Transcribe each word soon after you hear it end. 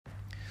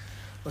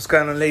What's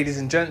going on, ladies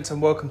and gents,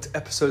 and welcome to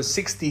episode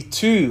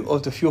 62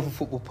 of the Fuel for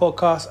Football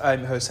podcast. I'm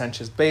your host,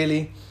 Sanchez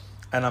Bailey,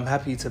 and I'm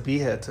happy to be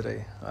here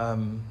today.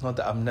 Not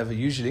that I'm never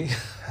usually,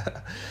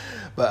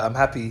 but I'm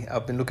happy.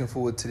 I've been looking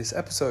forward to this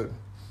episode.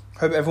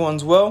 Hope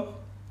everyone's well,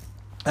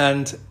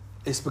 and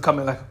it's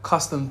becoming like a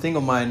custom thing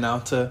of mine now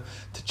to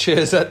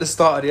cheers at the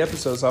start of the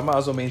episode, so I might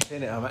as well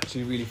maintain it. I'm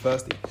actually really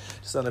thirsty.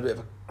 Just done a bit of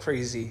a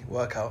crazy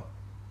workout.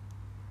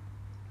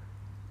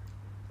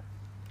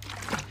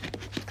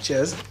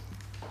 Cheers.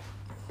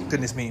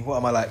 Goodness me, what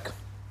am I like?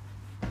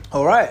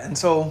 All right, and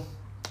so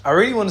I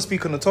really want to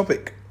speak on the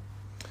topic.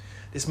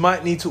 This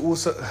might need to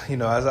also,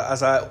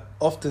 as I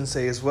often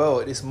say as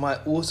well, this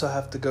might also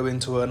have to go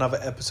into another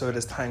episode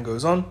as time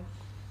goes on.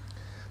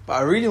 But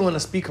I really want to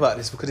speak about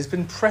this because it's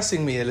been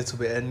pressing me a little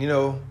bit, and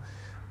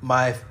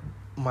my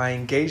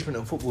engagement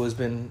in football has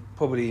been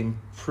probably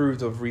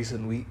improved of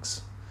recent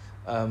weeks.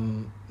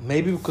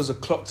 Maybe because the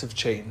clocks have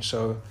changed,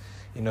 so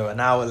an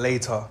hour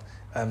later.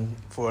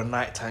 For a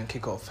nighttime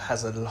kickoff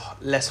has a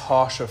less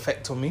harsh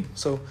effect on me,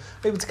 so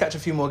I'm able to catch a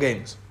few more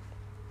games.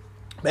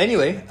 But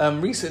anyway,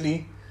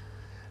 recently,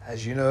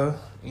 as you know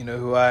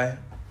who I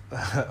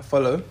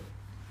follow,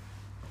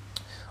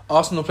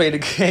 Arsenal played a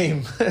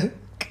game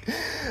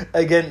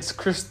against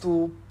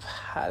Crystal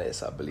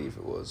Palace, I believe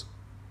it was,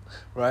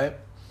 right?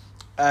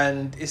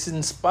 And it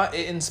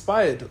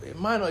inspired. It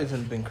might not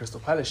even have been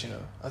Crystal Palace,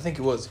 I think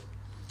it was.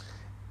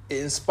 It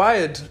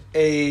inspired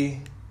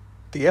the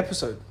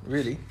episode,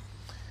 really.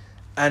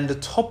 And the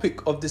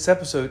topic of this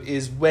episode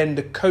is when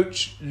the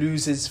coach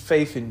loses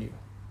faith in you.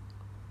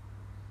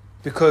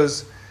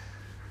 Because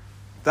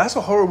that's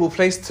a horrible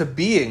place to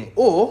be in,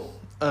 or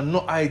a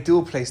not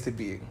ideal place to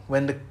be in.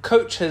 When the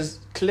coach has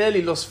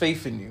clearly lost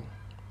faith in you.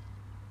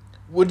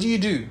 What do you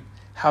do?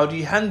 How do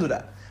you handle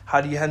that?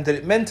 How do you handle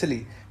it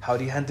mentally? How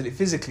do you handle it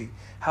physically?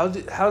 How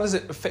does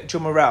it affect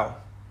your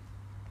morale?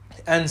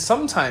 And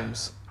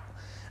sometimes,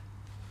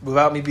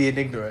 without me being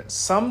ignorant,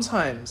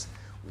 sometimes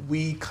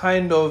we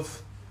kind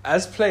of,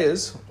 as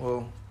players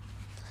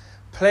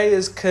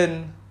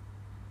can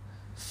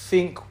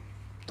think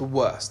the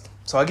worst.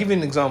 So I'll give you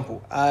an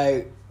example.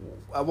 At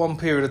one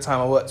period of time,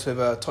 I worked with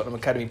a Tottenham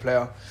Academy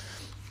player,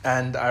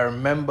 and I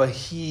remember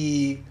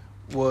he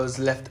was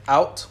left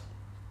out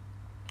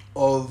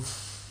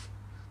of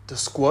the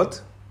squad.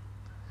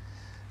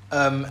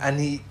 And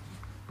he,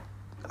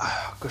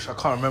 I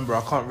can't remember.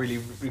 I can't really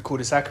recall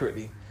this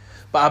accurately.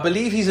 But I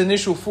believe his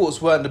initial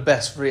thoughts weren't the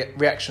best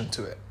reaction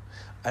to it.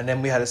 And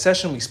then we had a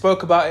session, we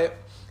spoke about it,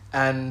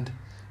 and,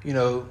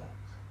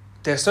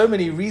 there's so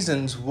many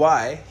reasons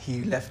why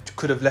he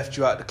could have left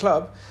you out of the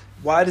club.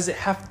 Why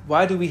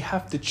do we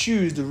have to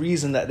choose the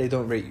reason that they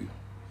don't rate you?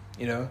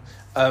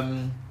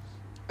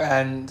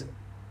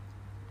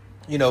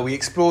 We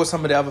explore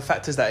some of the other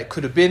factors that it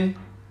could have been,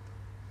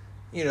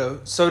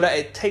 so that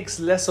it takes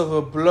less of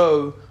a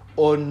blow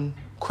on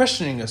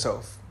questioning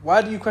yourself.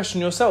 Why do you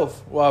question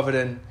yourself rather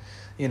than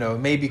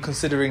maybe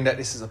considering that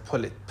this is a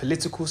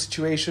political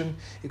situation?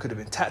 It could have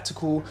been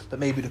tactical, but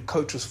maybe the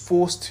coach was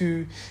forced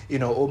to,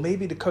 or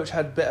maybe the coach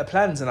had better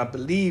plans, and I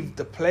believe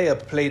the player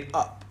played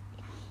up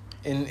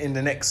in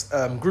the next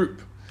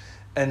group.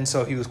 And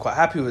so he was quite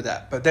happy with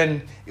that. But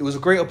then it was a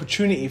great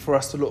opportunity for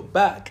us to look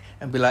back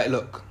and be like,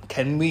 look,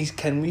 can we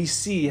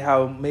see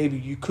how maybe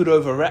you could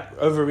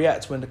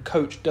overreact when the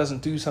coach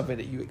doesn't do something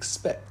that you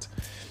expect?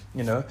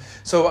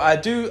 So I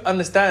do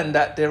understand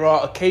that there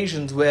are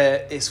occasions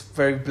where it's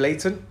very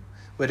blatant,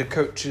 where the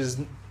coach is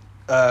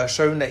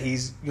shown that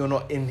you're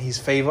not in his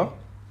favour.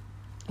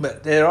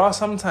 But there are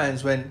some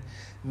times when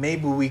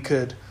maybe we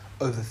could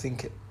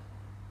overthink it.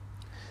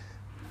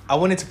 I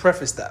wanted to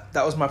preface that.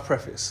 That was my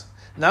preface.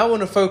 Now I want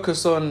to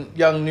focus on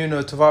young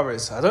Nuno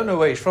Tavares. I don't know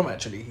where he's from,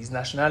 actually. His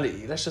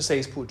nationality. Let's just say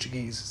he's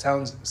Portuguese.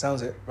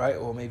 Sounds it, right?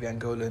 Or maybe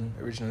Angolan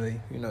originally.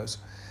 Who knows?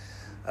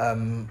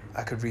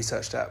 I could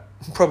research that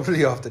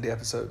probably after the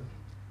episode.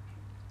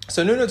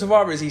 So Nuno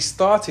Tavares, he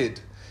started,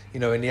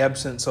 in the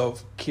absence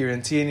of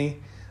Kieran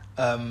Tierney,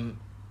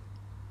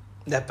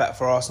 left back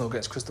for Arsenal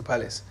against Crystal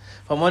Palace.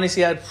 If I'm honest,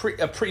 he had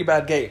a pretty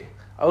bad game.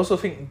 I also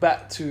think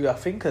back to, a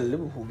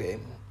Liverpool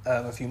game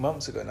a few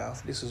months ago now.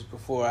 This was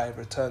before I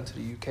returned to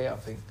the UK, I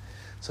think.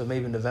 So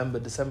maybe November,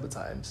 December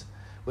times,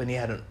 when he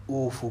had an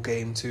awful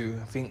game too.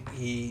 I think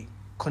he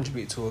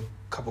contributed to a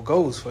couple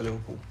goals for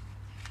Liverpool.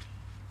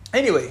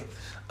 Anyway,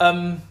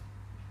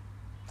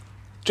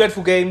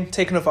 dreadful game,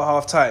 taken off at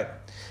half-time.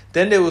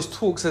 Then there was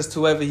talks as to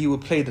whether he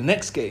would play the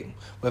next game,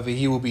 whether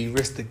he will be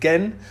risked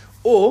again,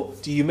 or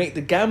do you make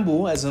the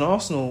gamble as an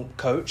Arsenal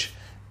coach,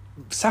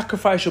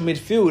 sacrifice your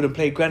midfield and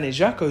play Granit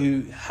Xhaka,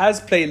 who has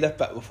played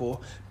left-back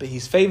before, but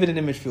he's favoured in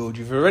the midfield.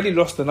 You've already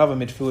lost another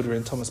midfielder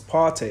in Thomas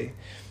Partey.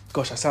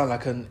 Gosh, I sound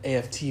like an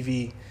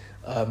AFTV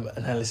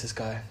analysis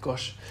guy.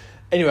 Gosh.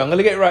 Anyway, I'm going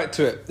to get right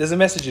to it. There's a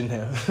message in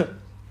here.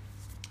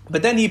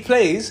 But then he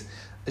plays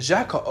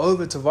Xhaka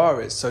over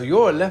Tavares. So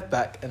you're a left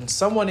back and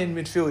someone in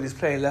midfield is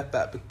playing left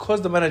back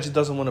because the manager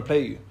doesn't want to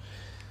play you.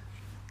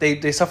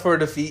 They suffer a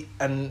defeat,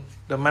 and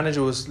the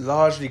manager was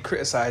largely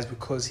criticised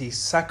because he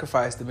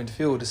sacrificed the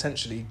midfield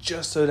essentially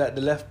just so that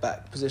the left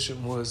back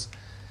position was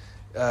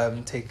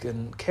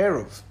taken care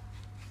of.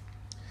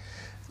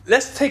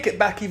 Let's take it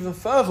back even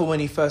further when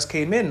he first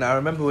came in. I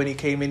remember when he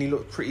came in, he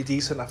looked pretty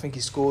decent. I think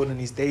he scored in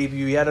his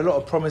debut. He had a lot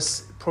of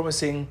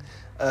promising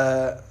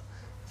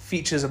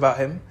features about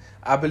him.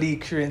 I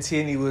believe Kieran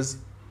Tierney was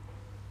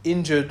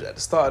injured at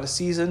the start of the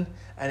season,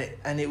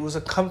 and it was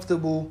a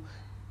comfortable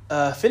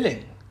fill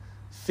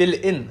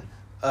in,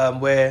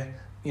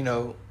 where, you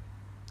know,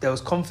 there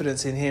was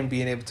confidence in him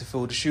being able to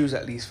fill the shoes,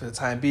 at least for the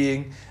time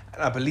being.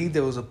 And I believe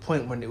there was a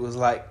point when it was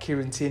like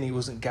Kieran Tierney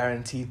wasn't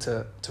guaranteed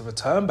to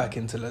return back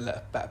into the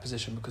left back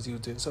position because he was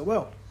doing so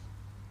well.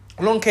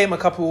 Along came a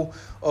couple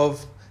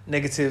of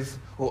negative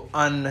or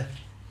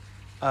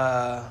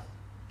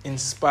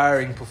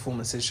inspiring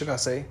performances, should I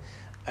say,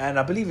 and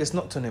I believe it's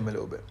knocked on him a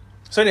little bit.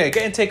 So anyway,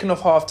 getting taken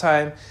off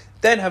half-time,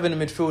 then having a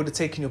midfielder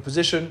taking your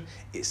position,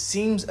 it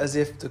seems as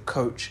if the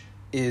coach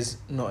is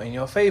not in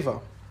your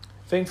favour.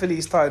 Thankfully,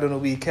 he started on a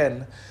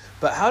weekend,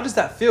 but how does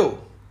that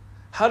feel?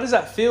 How does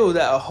that feel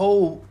that a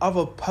whole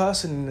other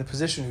person in the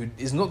position who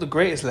is not the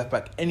greatest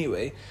left-back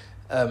anyway,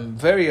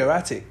 very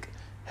erratic,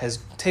 has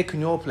taken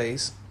your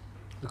place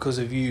because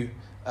of you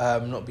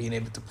not being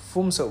able to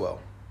perform so well?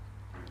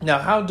 Now,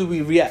 how do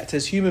we react?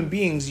 As human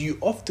beings, you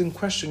often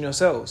question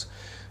yourselves.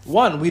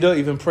 One, we don't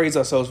even praise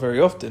ourselves very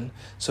often.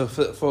 So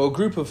for a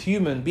group of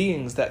human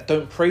beings that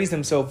don't praise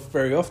themselves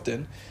very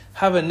often,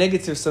 have a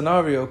negative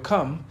scenario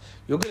come,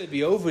 you're going to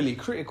be overly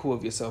critical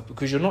of yourself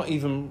because you're not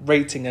even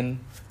rating and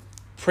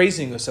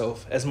praising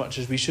yourself as much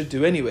as we should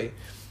do anyway.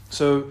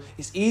 So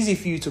it's easy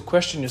for you to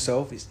question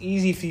yourself. It's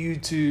easy for you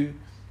to,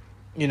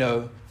 you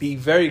know, be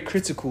very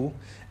critical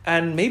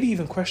and maybe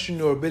even question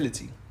your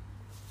ability.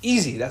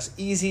 Easy. That's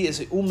easy.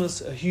 It's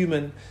almost a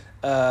human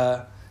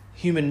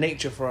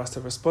nature for us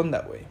to respond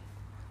that way.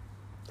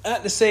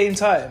 At the same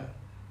time,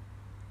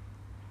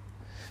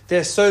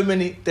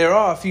 there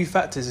are a few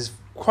factors. It's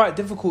quite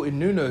difficult in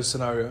Nuno's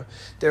scenario.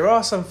 There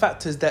are some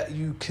factors that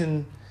you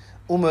can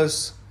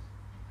almost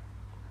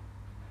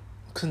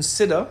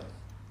consider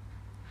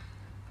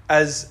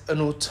as an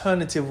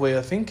alternative way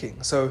of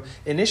thinking. So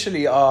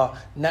initially our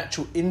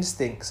natural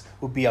instincts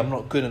would be, I'm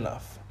not good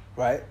enough,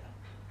 right?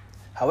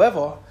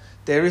 However,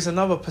 there is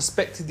another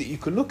perspective that you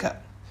could look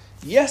at.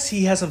 Yes,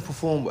 he hasn't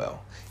performed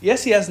well.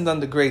 Yes, he hasn't done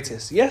the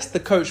greatest. Yes, the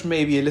coach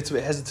may be a little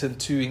bit hesitant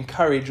to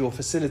encourage or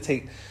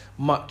facilitate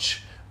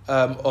much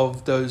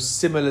of those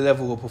similar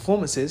level of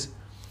performances.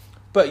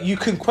 But you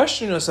can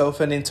question yourself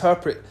and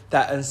interpret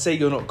that and say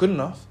you're not good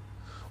enough.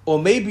 Or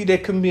maybe there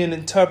can be an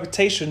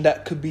interpretation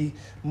that could be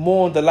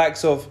more the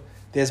likes of,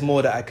 there's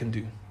more that I can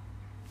do.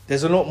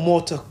 There's a lot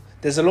more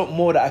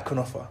that I can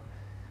offer.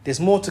 There's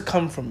more to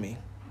come from me.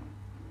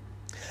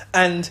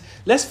 And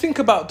let's think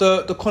about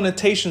the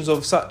connotations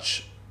of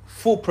such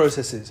thought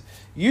processes.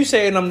 You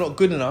saying I'm not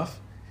good enough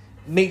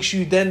makes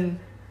you then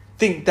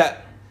think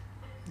that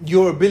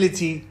your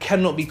ability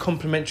cannot be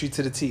complementary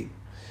to the team.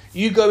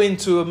 You go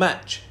into a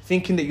match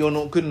thinking that you're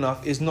not good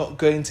enough is not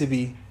going to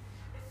be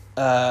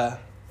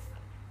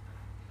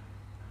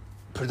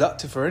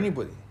productive for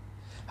anybody.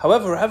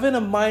 However, having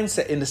a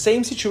mindset in the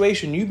same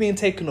situation, you being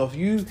taken off,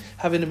 you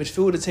having a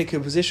midfielder take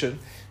your position,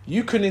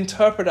 you can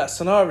interpret that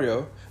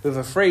scenario with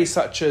a phrase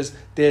such as,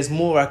 there's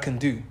more I can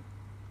do.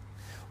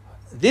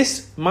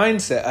 This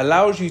mindset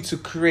allows you to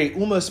create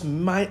almost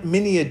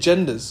mini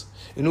agendas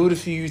in order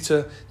for you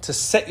to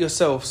set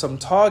yourself some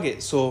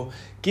targets or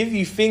give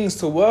you things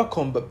to work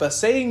on. But by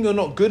saying you're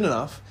not good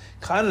enough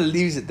kind of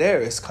leaves it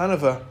there. It's kind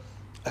of a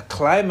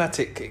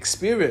climatic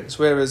experience,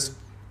 whereas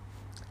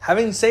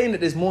saying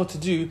that there's more to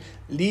do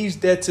leaves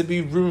there to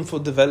be room for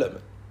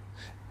development,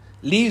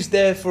 leaves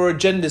there for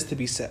agendas to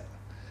be set,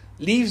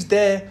 leaves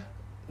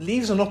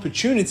an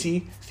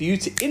opportunity for you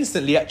to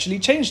instantly actually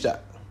change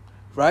that,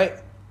 right?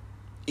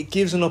 It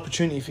gives an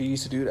opportunity for you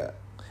to do that.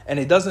 And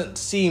it doesn't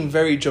seem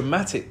very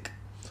dramatic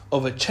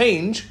of a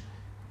change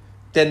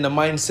than the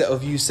mindset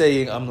of you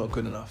saying, I'm not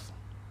good enough.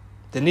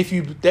 Then if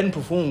you then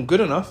perform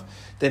good enough,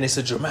 then it's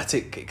a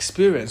dramatic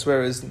experience.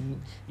 Whereas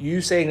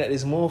you saying that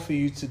there's more for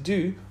you to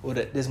do, or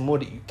that there's more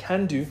that you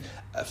can do,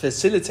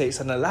 facilitates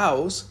and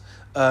allows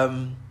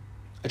a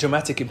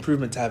dramatic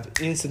improvement to have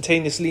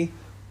instantaneously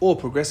or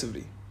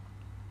progressively.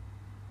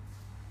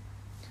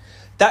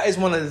 That is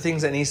one of the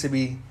things that needs to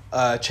be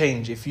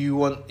changed. If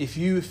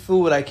you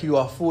feel like you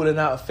are falling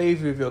out of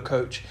favour with your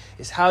coach,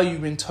 it's how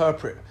you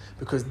interpret,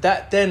 because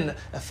that then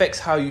affects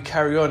how you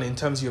carry on in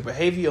terms of your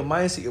behaviour, your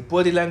mindset, your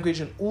body language,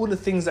 and all the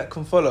things that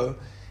can follow.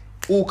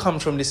 All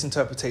comes from this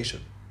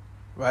interpretation,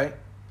 right?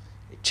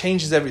 It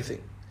changes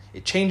everything.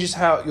 It changes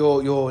how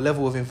your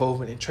level of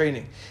involvement in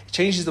training. It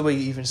changes the way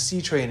you even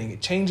see training. It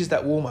changes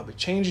that warm-up. It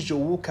changes your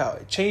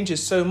walkout. It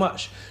changes so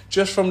much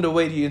just from the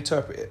way that you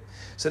interpret it.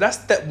 So that's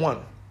step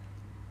one.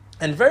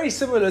 And very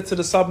similar to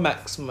the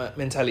sub-max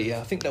mentality.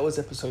 I think that was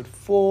episode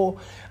 4,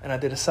 and I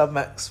did a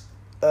sub-max,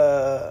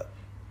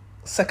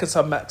 second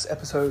sub-max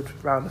episode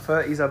around the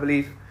 30s, I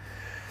believe.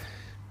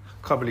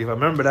 Can't believe I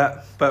remember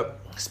that. But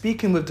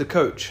speaking with the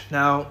coach.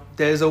 Now,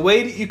 there's a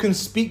way that you can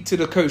speak to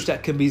the coach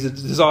that can be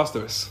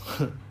disastrous.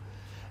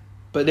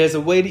 But there's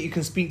a way that you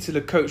can speak to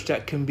the coach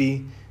that can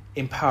be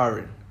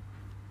empowering.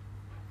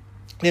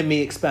 Let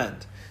me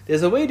expand.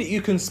 There's a way that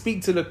you can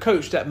speak to the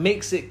coach that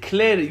makes it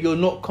clear that you're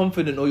not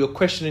confident or you're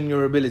questioning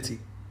your ability.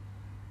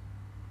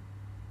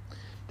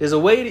 There's a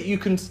way that you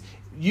can,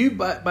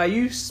 by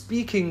you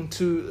speaking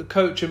to a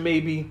coach and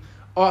maybe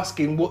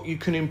asking what you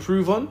can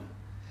improve on,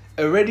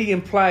 already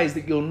implies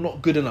that you're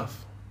not good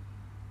enough.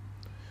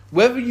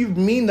 Whether you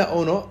mean that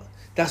or not,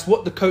 that's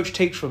what the coach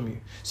takes from you.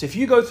 So if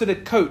you go to the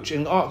coach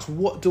and ask,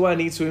 what do I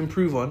need to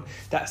improve on?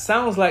 That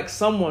sounds like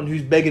someone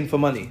who's begging for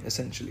money,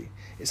 essentially.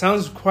 It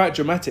sounds quite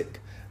dramatic,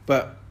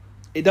 but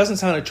it doesn't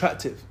sound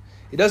attractive.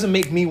 It doesn't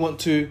make me want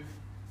to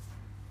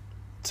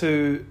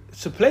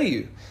play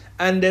you.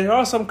 And there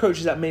are some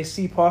coaches that may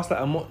see past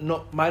that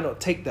and might not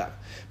take that.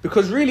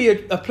 Because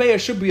really a player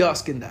should be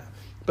asking that.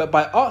 But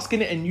by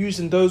asking it and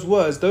using those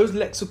words, those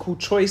lexical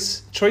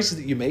choices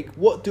that you make,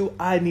 what do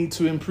I need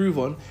to improve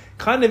on,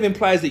 kind of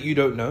implies that you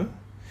don't know.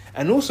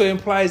 And also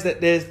implies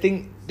that there's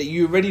things that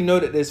you already know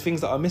that there's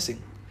things that are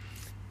missing.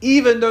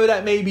 Even though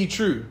that may be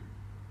true,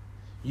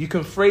 you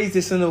can phrase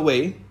this in a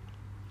way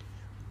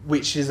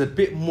which is a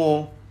bit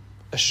more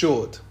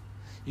assured.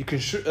 You can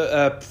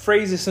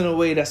phrase this in a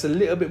way that's a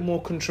little bit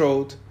more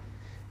controlled.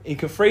 You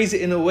can phrase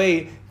it in a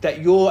way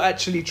that you're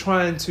actually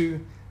trying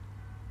to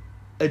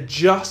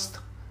adjust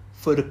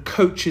for the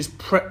coach's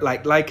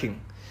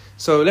liking.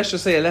 So let's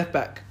just say a left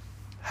back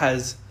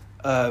has,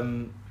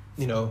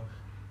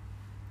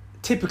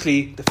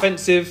 typically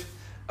defensive,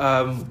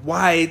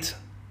 wide,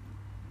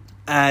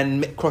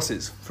 and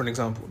crosses, for an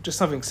example. Just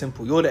something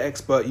simple. You're the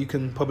expert. You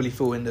can probably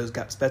fill in those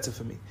gaps better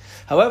for me.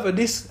 However,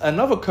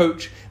 another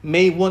coach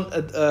may want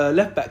a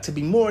left back to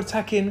be more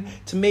attacking,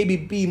 to maybe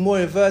be more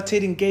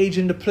inverted, engage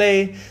in the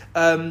play,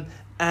 and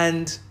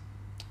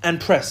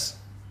press.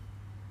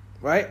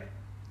 Right?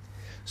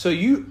 So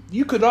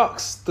you could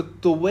ask the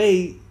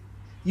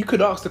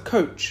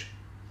coach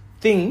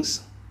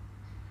things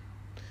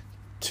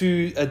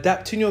to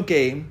adapt in your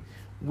game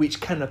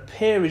which can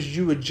appear as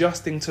you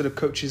adjusting to the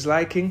coach's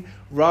liking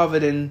rather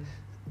than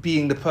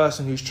being the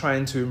person who's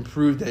trying to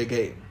improve their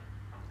game,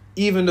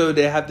 even though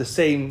they have the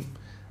same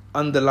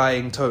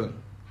underlying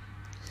tone.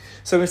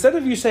 So instead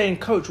of you saying,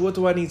 Coach, what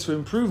do I need to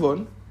improve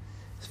on?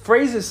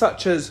 Phrases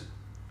such as,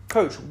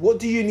 Coach, what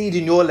do you need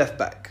in your left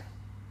back?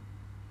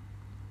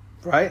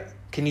 Right?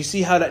 Can you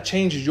see how that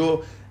changes?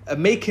 You're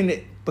making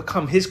it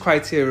become his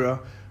criteria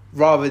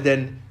rather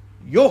than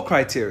your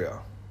criteria.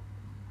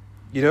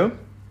 You know?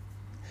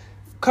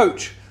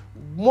 Coach,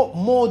 what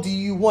more do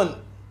you want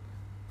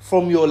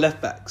from your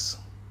left backs?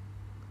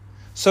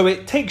 So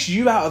it takes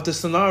you out of the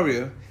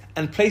scenario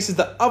and places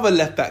the other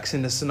left backs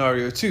in the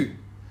scenario too.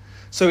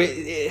 So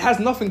it has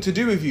nothing to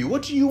do with you.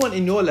 What do you want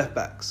in your left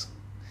backs?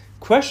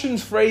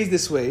 Questions phrased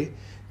this way,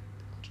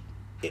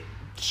 it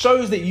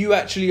shows that you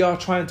actually are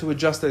trying to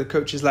adjust to the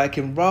coach's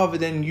liking rather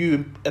than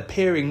you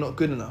appearing not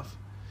good enough.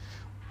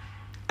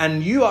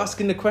 And you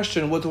asking the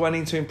question, what do I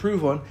need to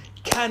improve on,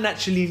 can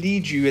actually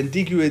lead you and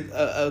dig you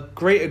a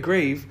greater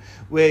grave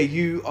where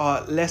you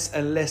are less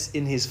and less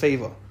in his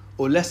favor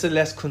or less and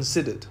less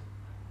considered,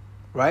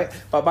 right?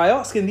 But by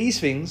asking these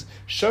things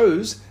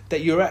shows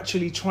that you're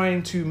actually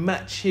trying to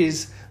match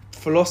his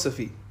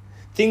philosophy.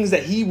 Things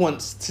that he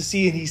wants to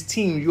see in his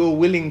team, you're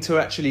willing to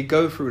actually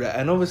go through that.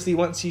 And obviously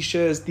once he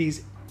shares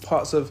these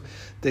parts of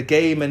the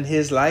game and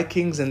his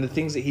likings and the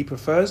things that he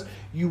prefers,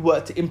 you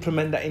work to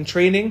implement that in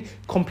training,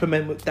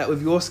 complement that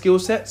with your skill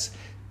sets.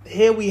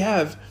 Here we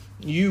have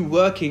you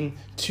working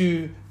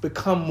to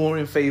become more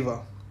in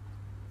favor.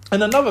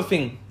 And another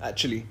thing,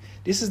 actually,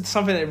 this is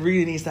something that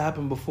really needs to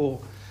happen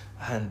before,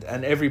 and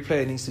every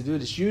player needs to do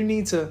this. You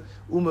need to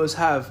almost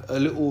have a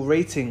little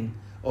rating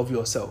of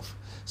yourself.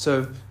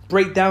 So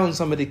break down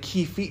some of the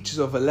key features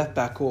of a left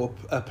back or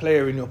a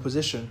player in your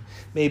position.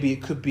 Maybe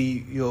it could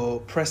be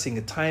your pressing,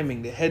 the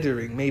timing, the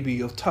headering, maybe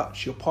your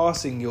touch, your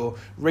passing, your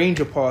range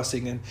of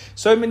passing, and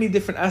so many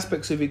different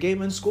aspects of your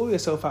game, and score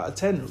yourself out of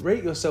 10.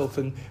 Rate yourself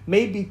and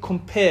maybe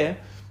compare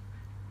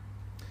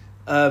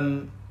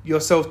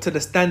yourself to the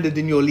standard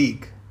in your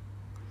league.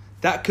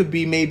 That could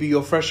be maybe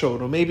your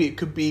threshold, or maybe it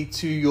could be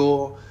to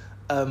your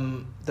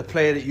the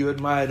player that you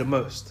admire the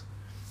most.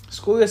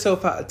 Score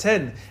yourself out of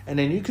 10, and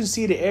then you can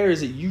see the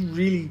areas that you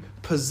really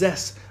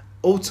possess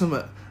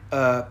ultimate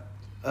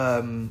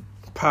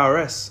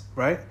prowess,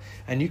 right?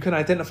 And you can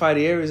identify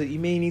the areas that you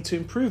may need to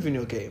improve in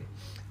your game.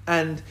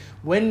 And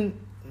when,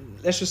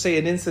 let's just say,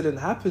 an incident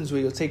happens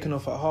where you're taken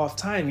off at half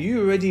time,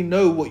 you already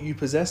know what you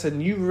possess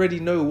and you already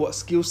know what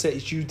skill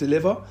sets you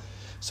deliver,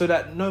 so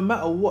that no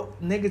matter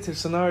what negative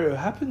scenario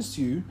happens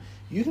to you,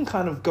 you can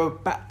kind of go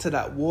back to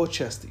that war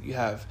chest that you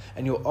have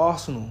and your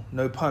arsenal,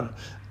 no pun,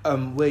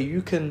 where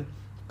you can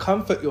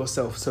comfort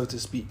yourself, so to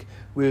speak,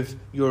 with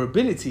your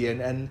ability,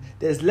 and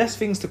there's less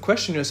things to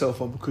question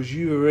yourself on because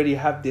you already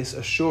have this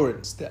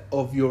assurance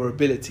of your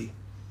ability.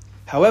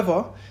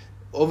 However,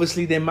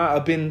 obviously there might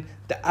have been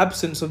the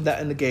absence of that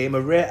in the game,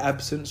 a rare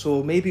absence,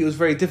 or maybe it was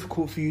very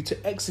difficult for you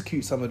to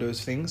execute some of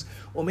those things,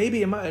 or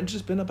maybe it might have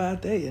just been a bad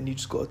day and you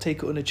just got to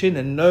take it on the chin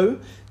and know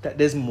that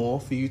there's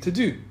more for you to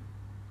do,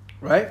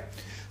 right?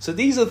 So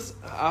these are,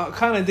 I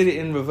kind of did it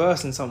in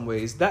reverse in some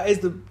ways. That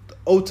is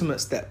ultimate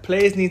step.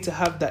 Players need to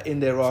have that in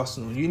their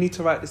arsenal. You need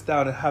to write this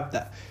down and have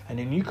that. And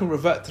then you can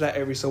revert to that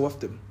every so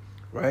often,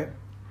 right?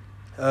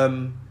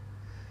 And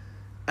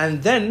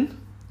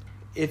then,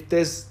 if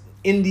there's,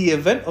 in the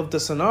event of the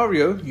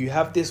scenario, you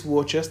have this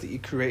war chest that you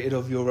created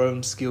of your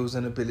own skills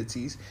and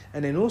abilities.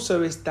 And then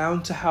also it's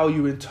down to how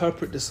you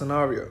interpret the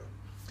scenario.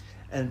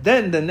 And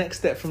then the next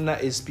step from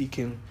that is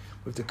speaking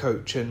with the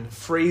coach and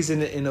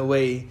phrasing it in a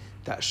way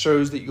that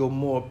shows that you're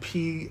more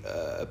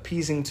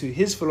appeasing to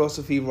his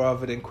philosophy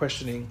rather than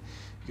questioning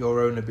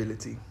your own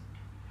ability.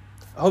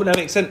 I hope that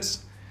makes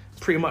sense.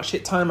 Pretty much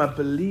hit time, I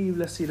believe.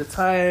 Let's see the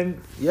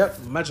time. Yep,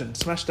 imagine,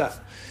 smash that.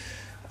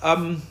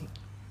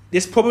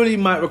 This probably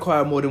might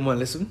require more than one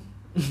listen.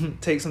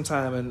 Take some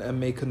time and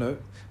make a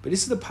note. But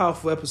this is a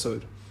powerful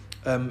episode,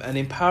 an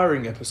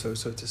empowering episode,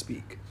 so to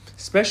speak.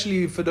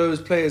 Especially for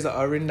those players that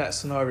are in that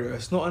scenario.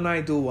 It's not an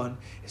ideal one.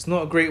 It's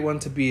not a great one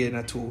to be in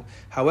at all.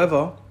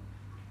 However,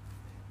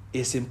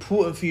 it's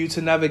important for you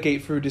to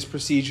navigate through this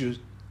procedure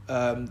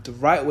the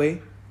right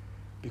way,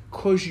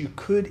 because you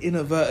could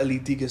inadvertently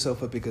dig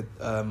yourself a bigger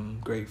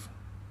grave.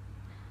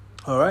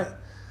 All right?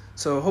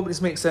 So I hope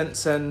this makes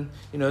sense. And,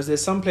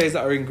 there's some players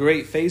that are in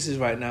great phases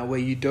right now where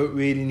you don't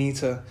really need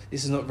to,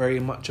 this is not very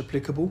much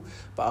applicable.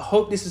 But I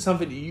hope this is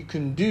something that you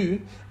can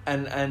do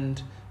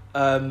and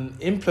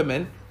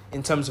implement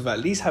in terms of at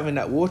least having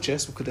that war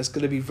chest, because that's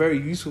going to be very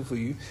useful for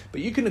you.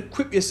 But you can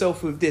equip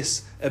yourself with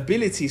this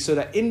ability so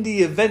that in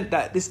the event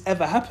that this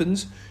ever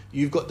happens,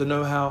 you've got the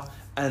know-how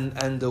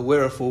and the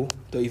wherewithal,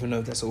 don't even know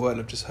if that's a word,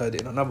 I've just heard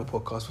it in another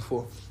podcast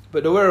before,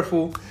 but the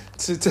wherewithal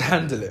to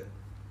handle it.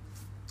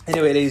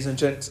 Anyway, ladies and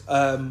gents,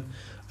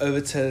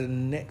 over to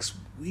next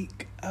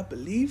week, I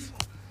believe.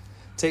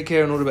 Take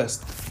care and all the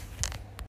best.